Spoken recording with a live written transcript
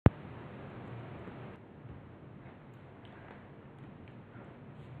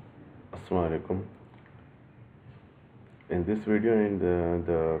Assalamu alaikum. In this video and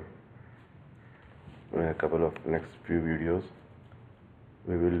a couple of next few videos,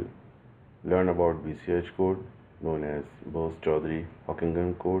 we will learn about BCH code known as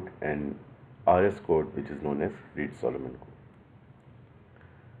Bose-Chaudhary-Hockingham code and RS code, which is known as Reed-Solomon code.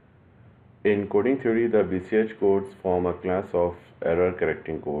 In coding theory, the BCH codes form a class of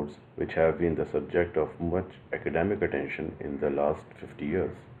error-correcting codes which have been the subject of much academic attention in the last 50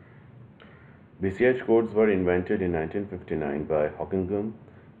 years. BCH codes were invented in 1959 by Hockingham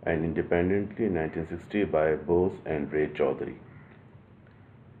and independently in 1960 by Bose and Reed-Chaudhary.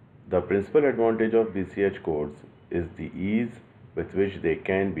 The principal advantage of BCH codes is the ease with which they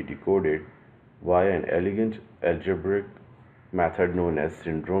can be decoded via an elegant algebraic method known as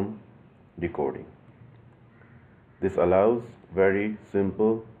syndrome decoding. This allows very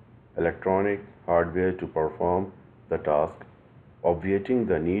simple electronic hardware to perform the task, obviating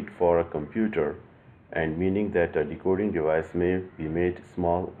the need for a computer and meaning that a decoding device may be made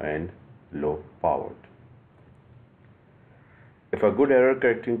small and low powered. If a good error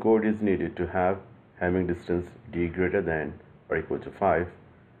correcting code is needed to have Hamming distance d greater than or equal to 5,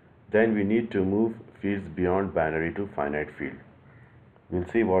 then we need to move fields beyond binary to finite field. We'll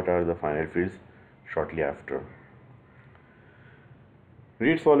see what are the finite fields shortly after.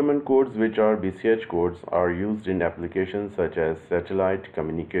 Reed-Solomon codes, which are BCH codes, are used in applications such as satellite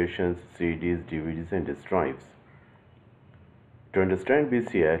communications, CDs, DVDs, and disk drives. To understand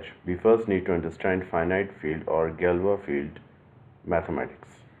BCH, we first need to understand finite field or Galois field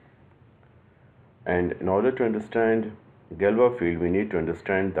mathematics. And in order to understand Galois field, we need to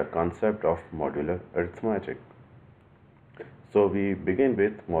understand the concept of modular arithmetic. So we begin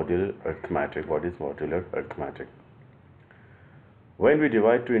with modular arithmetic. What is modular arithmetic? When we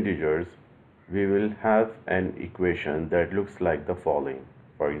divide two integers, we will have an equation that looks like the following.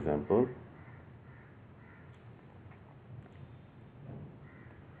 For example,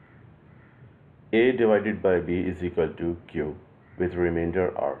 a divided by b is equal to q with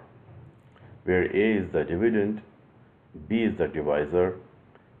remainder r, where a is the dividend, b is the divisor,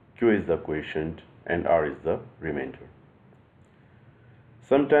 q is the quotient, and r is the remainder.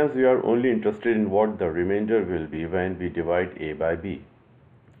 Sometimes we are only interested in what the remainder will be when we divide a by b.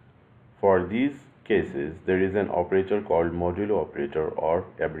 For these cases, there is an operator called modulo operator, or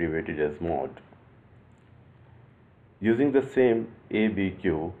abbreviated as mod. Using the same a, b,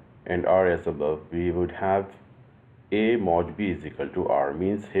 q and r as above, we would have a mod b is equal to r.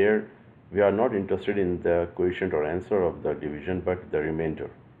 Means here we are not interested in the quotient or answer of the division, but the remainder.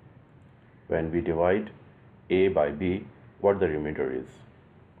 When we divide a by b, what the remainder is.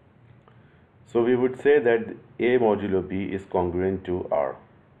 So we would say that a modulo b is congruent to r,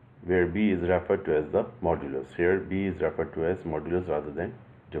 where b is referred to as the modulus. Here b is referred to as modulus rather than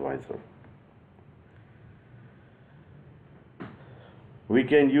divisor. We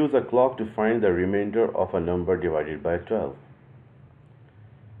can use a clock to find the remainder of a number divided by 12.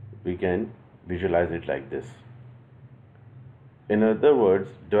 We can visualize it like this. In other words,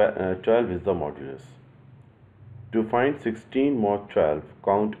 12 is the modulus. To find 16 mod 12,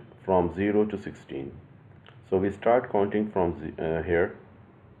 count from 0 to 16. So we start counting from here,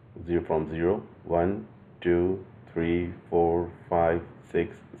 from 0, 1, 2, 3, 4, 5,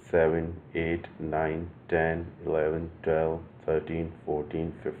 6, 7, 8, 9, 10, 11, 12, 13,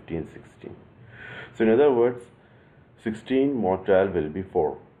 14, 15, 16. So in other words, 16 mod 12 will be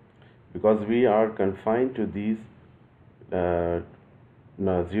 4, because we are confined to these 0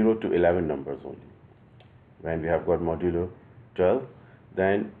 to 11 numbers only. When we have got modulo 12,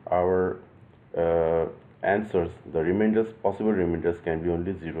 then our answers, the remainders, possible remainders can be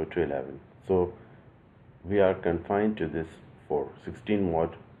only 0 to 11. So we are confined to this 4. 16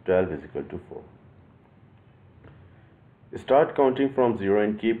 mod 12 is equal to 4. Start counting from 0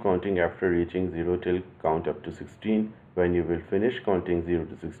 and keep counting after reaching 0 till count up to 16. When you will finish counting 0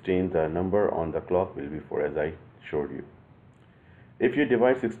 to 16, the number on the clock will be 4, as I showed you. If you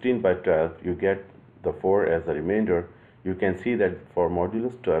divide 16 by 12, you get the 4 as the remainder. You can see that for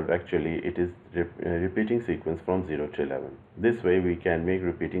modulus 12, actually it is repeating sequence from 0 to 11. This way we can make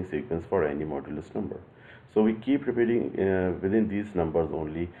repeating sequence for any modulus number. So we keep repeating within these numbers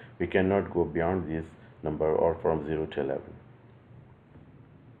only. We cannot go beyond this number or from 0 to 11.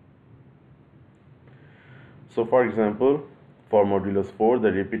 So for example, for modulus 4,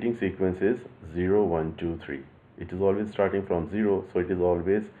 the repeating sequence is 0, 1, 2, 3. It is always starting from 0, so it is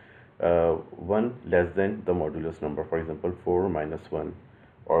always 1 less than the modulus number. For example, 4 minus 1,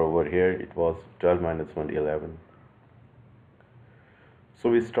 or over here it was 12 minus 1, 11. So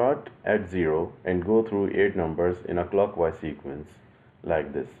we start at 0 and go through 8 numbers in a clockwise sequence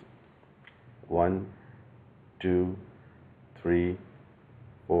like this. 1, 2, 3,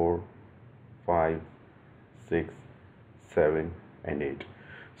 4, 5, 6, 7, and 8.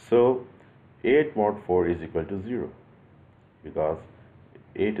 So 8 mod 4 is equal to 0, because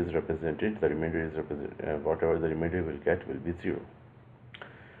 8 is represented, the remainder is represented, whatever the remainder will get will be 0.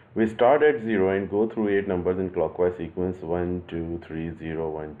 We start at 0 and go through 8 numbers in clockwise sequence 1, 2, 3, 0,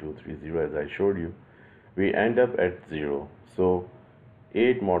 1, 2, 3, 0, as I showed you. We end up at 0. So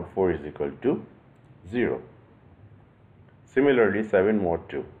 8 mod 4 is equal to 0. Similarly, 7 mod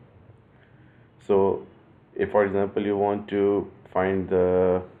 2. So if, for example, you want to find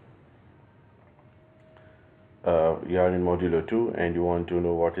the you are in modulo 2 and you want to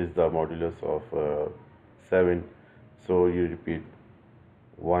know what is the modulus of 7, so you repeat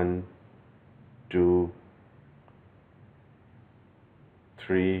 1, 2,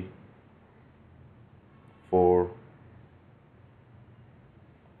 3, 4,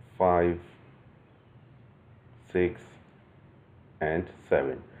 5, 6, and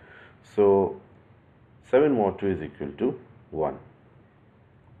 7. So 7 mod 2 is equal to 1.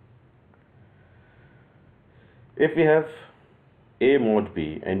 If we have a mod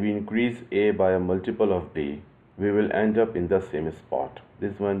b and we increase a by a multiple of b, we will end up in the same spot.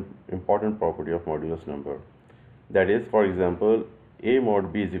 This is one important property of modulus number. That is, for example, a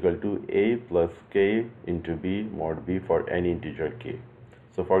mod b is equal to a plus k into b mod b for any integer k.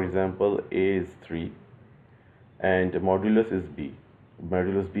 So for example, a is 3 and modulus is b.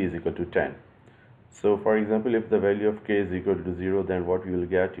 Modulus b is equal to 10. So for example, if the value of k is equal to 0, then what you will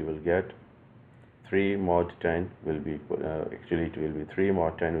get? You will get 3 mod 10 will be equal, actually it will be 3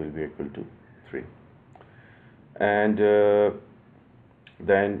 mod 10 will be equal to 3. And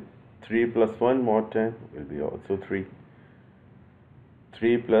then 3 plus 1 mod 10 will be also 3.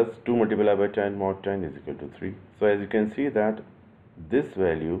 3 plus 2 multiplied by 10 mod 10 is equal to 3. So as you can see that this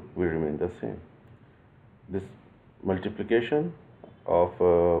value will remain the same. This multiplication of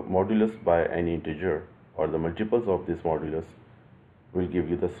modulus by any integer or the multiples of this modulus will give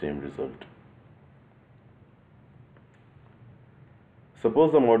you the same result.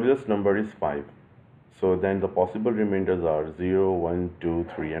 Suppose the modulus number is 5. So then the possible remainders are 0, 1, 2,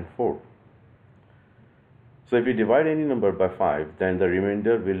 3, and 4. So if you divide any number by 5, then the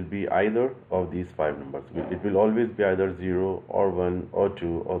remainder will be either of these 5 numbers. It will always be either 0 or 1 or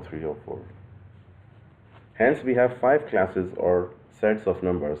 2 or 3 or 4. Hence we have 5 classes or sets of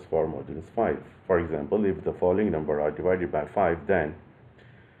numbers for modulus 5. For example, if the following number are divided by 5, then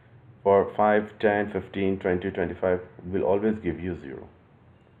for 5, 10, 15, 20, 25 will always give you 0.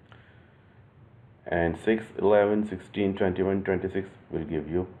 And 6, 11, 16, 21, 26 will give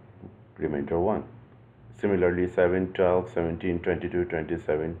you remainder 1. Similarly, 7, 12, 17, 22,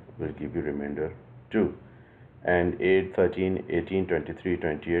 27 will give you remainder 2. And 8, 13, 18, 23,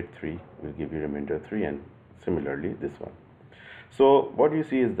 28, 3 will give you remainder 3, and similarly this one. So what you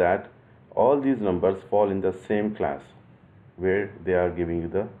see is that all these numbers fall in the same class where they are giving you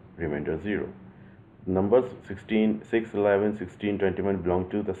the remainder 0. Numbers 16, 6, 11, 16, 21 belong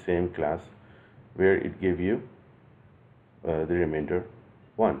to the same class where it gave you the remainder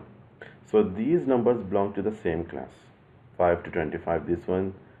 1. So these numbers belong to the same class. 5 to 25, this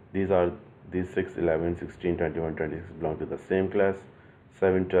one, these 6, 11, 16, 21, 26 belong to the same class.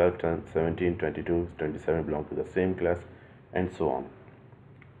 7, 12, 10, 17, 22, 27 belong to the same class, and so on.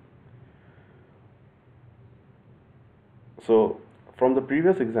 So from the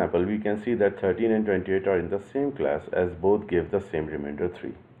previous example, we can see that 13 and 28 are in the same class, as both give the same remainder 3.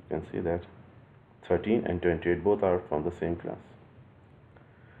 You can see that 13 and 28 both are from the same class.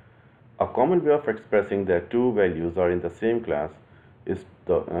 A common way of expressing that two values are in the same class is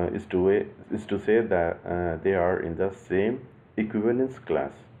to say that they are in the same equivalence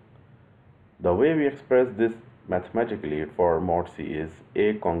class. The way we express this mathematically for mod C is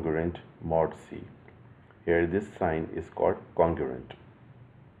A congruent mod C. Here this sign is called congruent.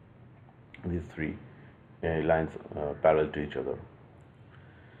 These three lines parallel to each other.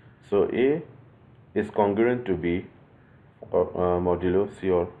 So A is congruent to B modulo C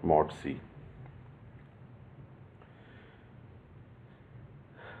or mod C.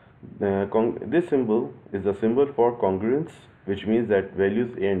 This symbol is the symbol for congruence, which means that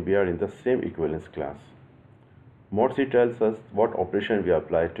values A and B are in the same equivalence class. Mod C tells us what operation we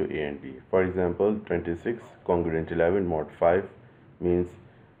apply to A and B. For example, 26 congruent 11 mod 5 means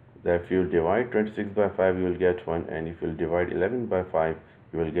that if you divide 26 by 5, you will get 1, and if you divide 11 by 5,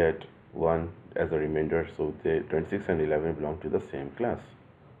 you will get 1 as a remainder. So the 26 and 11 belong to the same class.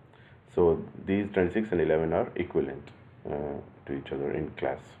 So these 26 and 11 are equivalent to each other in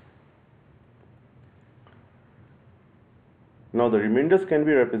class. Now the remainders can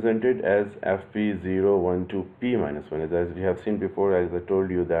be represented as fp0, 1, 2, p minus 1. As we have seen before, as I told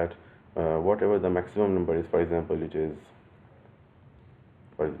you that whatever the maximum number is, for example, which is,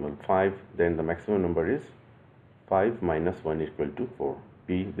 for example, 5, then the maximum number is 5 minus 1 equal to 4.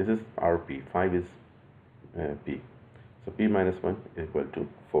 P, this is rp, 5 is p. So p minus 1 is equal to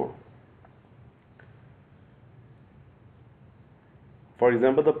 4. For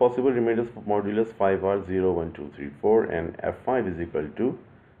example, the possible remainders for modulus 5 are 0, 1, 2, 3, 4, and f5 is equal to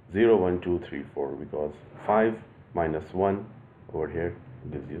 0, 1, 2, 3, 4, because 5 minus 1 over here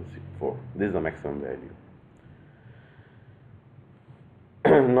gives you 4. This is the maximum value.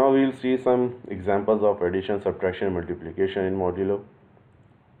 Now we will see some examples of addition, subtraction, and multiplication in modulo.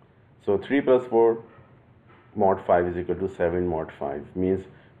 So 3 plus 4 mod 5 is equal to 7 mod 5. Means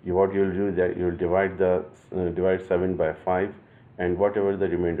what you will do is that you will divide 7 by 5, and whatever the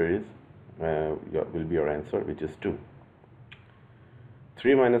remainder is will be your answer, which is 2.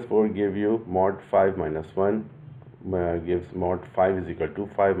 3 minus 4 give you mod 5 minus 1 gives mod 5 is equal to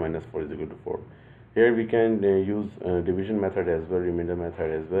 5 minus 4 is equal to 4. Here we can use division method as well, remainder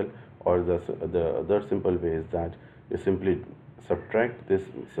method as well, or the other simple way is that you simply subtract this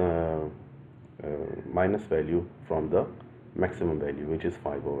minus value from the maximum value, which is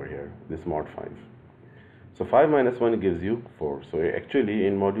 5 over here, this mod 5. So 5 minus 1 gives you 4. So actually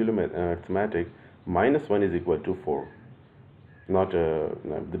in modular arithmetic, minus 1 is equal to 4. Not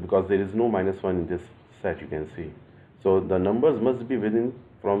because there is no minus 1 in this set, you can see. So the numbers must be within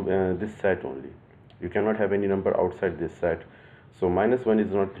from this set only. You cannot have any number outside this set. So minus 1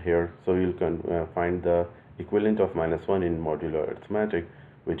 is not here. So you can find the equivalent of minus 1 in modular arithmetic,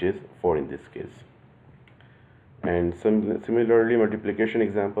 which is 4 in this case. And similarly, multiplication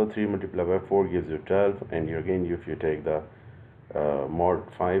example, 3 multiplied by 4 gives you 12, and again if you take the mod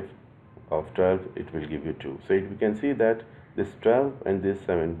 5 of 12, it will give you 2. So we can see that this 12 and this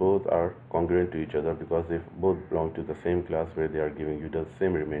 7 both are congruent to each other, because they both belong to the same class where they are giving you the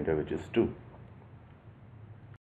same remainder, which is 2.